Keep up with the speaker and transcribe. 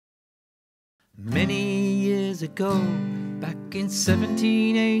Many years ago, back in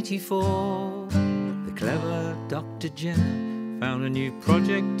 1784, the clever Dr. Jenner found a new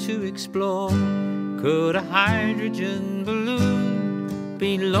project to explore. Could a hydrogen balloon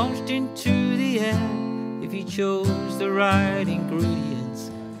be launched into the air if he chose the right ingredients?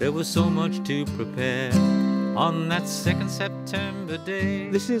 There was so much to prepare on that 2nd September day.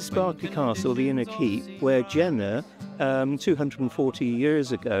 This is Berkeley Castle, the inner keep, where Jenner, 240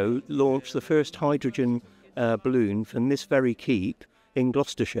 years ago, launched the first hydrogen balloon from this very keep in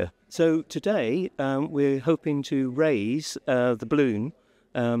Gloucestershire. So today we're hoping to raise the balloon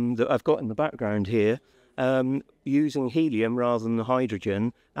that I've got in the background here, using helium rather than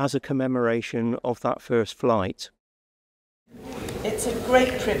hydrogen as a commemoration of that first flight. It's a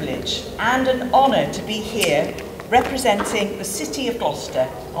great privilege and an honour to be here representing the city of Gloucester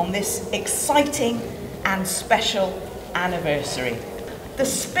on this exciting and special anniversary. The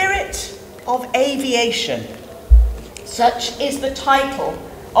spirit of aviation, such is the title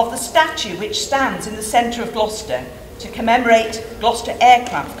of the statue which stands in the centre of Gloucester to commemorate Gloucester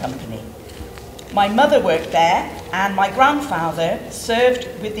Aircraft Company. My mother worked there and my grandfather served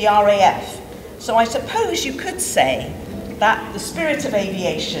with the RAF, so I suppose you could say that the spirit of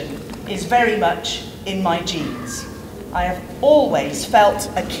aviation is very much in my genes. I have always felt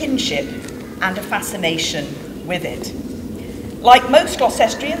a kinship and a fascination with it. Like most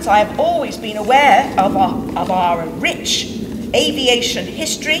Gloucestrians, I have always been aware of our rich aviation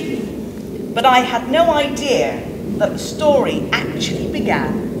history, but I had no idea that the story actually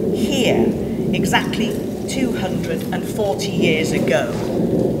began here, exactly 240 years ago.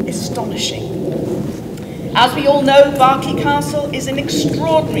 Astonishing. As we all know, Berkeley Castle is an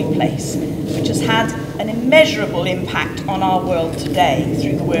extraordinary place which has had an immeasurable impact on our world today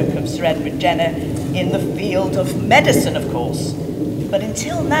through the work of Sir Edward Jenner in the field of medicine, of course. But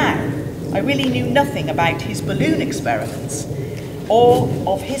until now, I really knew nothing about his balloon experiments or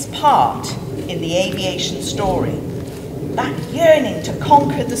of his part in the aviation story. That yearning to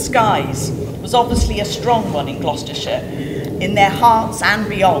conquer the skies was obviously a strong one in Gloucestershire, in their hearts and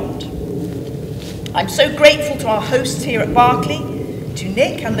beyond. I'm so grateful to our hosts here at Berkeley, to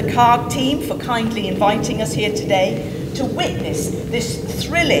Nick and the CARG team for kindly inviting us here today to witness this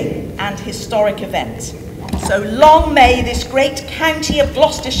thrilling and historic event. So long may this great county of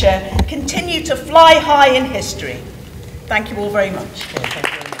Gloucestershire continue to fly high in history. Thank you all very much.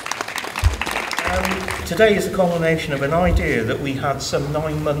 Today is a culmination of an idea that we had some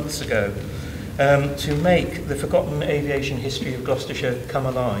 9 months ago to make the forgotten aviation history of Gloucestershire come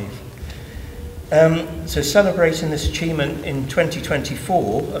alive. So celebrating this achievement in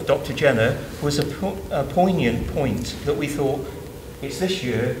 2024 of Dr. Jenner was a poignant point that we thought, it's this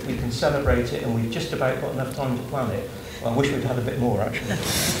year, we can celebrate it, and we've just about got enough time to plan it. Well, I wish we'd had a bit more, actually.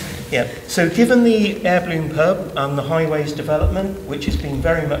 Yeah. So given the Air Balloon Pub and the highways development, which has been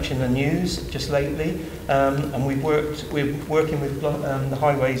very much in the news just lately, and we're working with the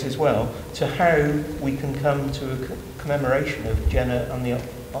highways as well, to how we can come to a commemoration of Jenner and the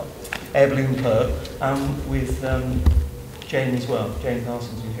Air Balloon Pub, and with Jane as well. Jane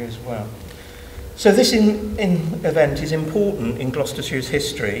Parsons is here as well. So this event is important in Gloucestershire's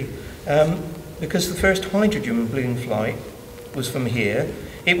history because the first hydrogen balloon flight was from here.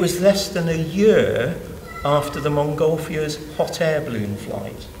 It was less than a year after the Montgolfiers hot air balloon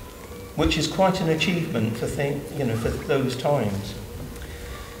flight, which is quite an achievement for those times.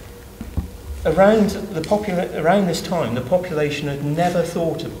 Around this time, the population had never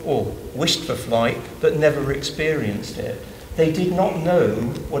thought of, or wished for flight, but never experienced it. They did not know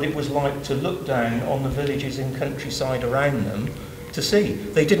what it was like to look down on the villages and countryside around them to see.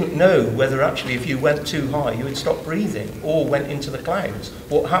 They didn't know whether actually if you went too high you would stop breathing or went into the clouds,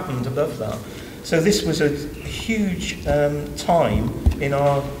 what happened above that. So this was a huge time in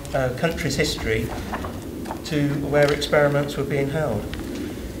our country's history to where experiments were being held.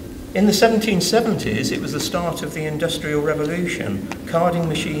 In the 1770s, it was the start of the Industrial Revolution. Carding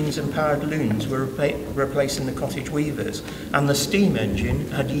machines and powered looms were replacing the cottage weavers, and the steam engine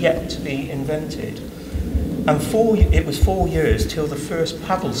had yet to be invented. And it was 4 years till the first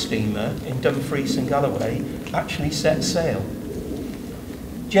paddle steamer in Dumfries and Galloway actually set sail.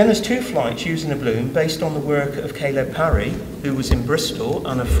 Jenner's 2 flights using a balloon, based on the work of Caleb Parry, who was in Bristol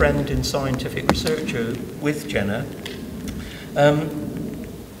and a friend and scientific researcher with Jenner,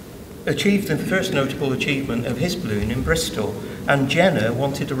 achieved the first notable achievement of his balloon in Bristol, and Jenner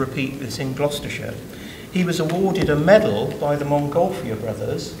wanted to repeat this in Gloucestershire. He was awarded a medal by the Montgolfier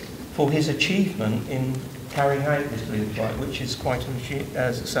brothers for his achievement in carrying out this balloon flight, which is quite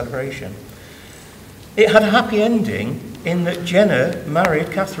a celebration. It had a happy ending in that Jenner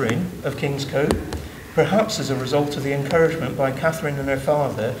married Catherine of Kingscote, perhaps as a result of the encouragement by Catherine and her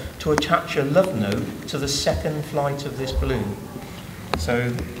father to attach a love note to the second flight of this balloon. So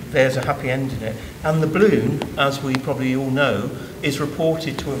there's a happy end in it. And the balloon, as we probably all know, is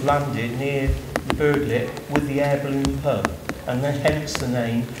reported to have landed near the Birdlip with the air balloon pub, and then hence the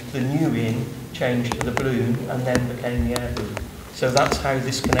name, the new inn, changed to the balloon and then became the air balloon. So that's how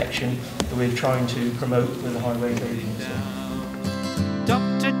this connection that we're trying to promote with the Highways Agency.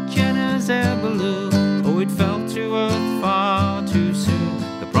 Dr. Jenner's air balloon, oh, it fell to earth far too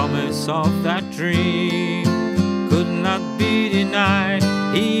soon. The promise of that dream could not be denied.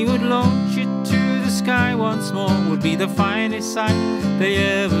 He would launch it to the sky once more, would be the finest sight they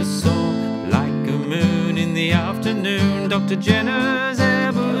ever saw. Like a moon in the afternoon, Dr. Jenner's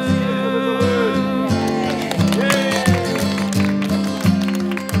air balloon.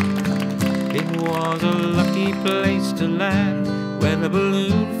 It was a lucky place to land, where the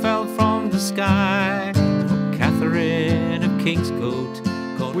balloon fell from the sky. For Catherine of Kingscote.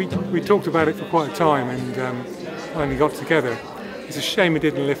 We talked about it for quite a time and finally got together. It's a shame it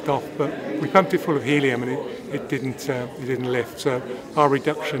didn't lift off, but we pumped it full of helium and it didn't lift. So our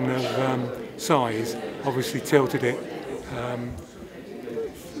reduction of size obviously tilted it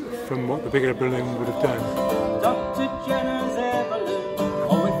from what the bigger balloon would have done. Dr. Jenner's air balloon,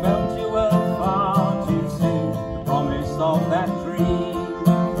 oh, it fell to earth far too soon. The promise of that dream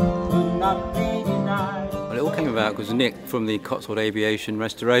could not be denied. Well, it all came about because Nick from the Cotswold Aviation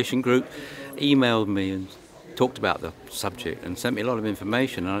Restoration Group emailed me and talked about the subject and sent me a lot of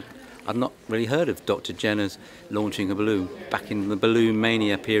information. I'd not really heard of Dr. Jenner's launching a balloon back in the balloon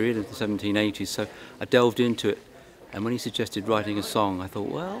mania period of the 1780s, so I delved into it, and when he suggested writing a song, I thought,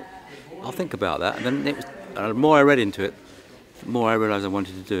 well, I'll think about that. And then the more I read into it, the more I realised I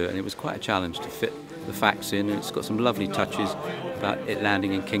wanted to do it, and it was quite a challenge to fit the facts in, and it's got some lovely touches about it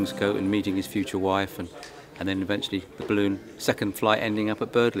landing in Kingscote and meeting his future wife, and then eventually the balloon second flight ending up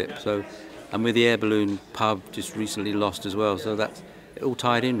at Birdlip. So, and with the air balloon pub just recently lost as well, so that's it all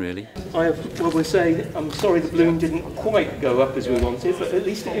tied in really. We'll say I'm sorry the balloon didn't quite go up as we wanted, but at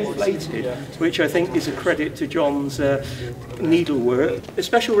least it inflated, which I think is a credit to John's needlework. A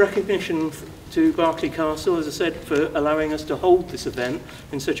special recognition to Berkeley Castle, as I said, for allowing us to hold this event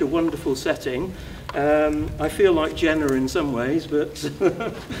in such a wonderful setting. I feel like Jenner in some ways, but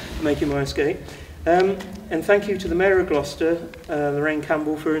making my escape. And thank you to the Mayor of Gloucester, Lorraine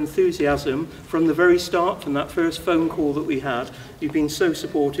Campbell, for her enthusiasm from the very start, from that first phone call that we had. You've been so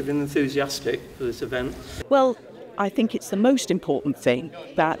supportive and enthusiastic for this event. Well, I think it's the most important thing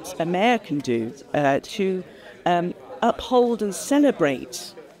that a mayor can do to uphold and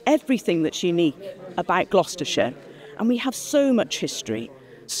celebrate everything that's unique about Gloucestershire. And we have so much history,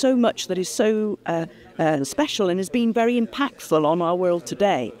 so much that is so special and has been very impactful on our world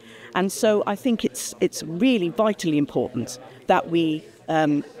today. And so I think it's really vitally important that we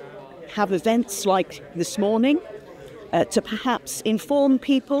have events like this morning to perhaps inform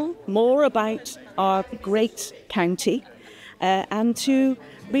people more about our great county and to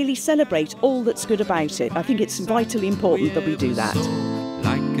really celebrate all that's good about it. I think it's vitally important that we do that.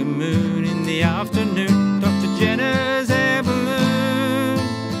 Like a moon in the afternoon, Dr. Jenner's air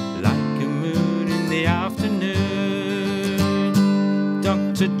balloon. Like a moon in the afternoon,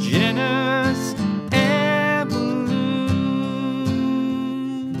 Dr. Jenner's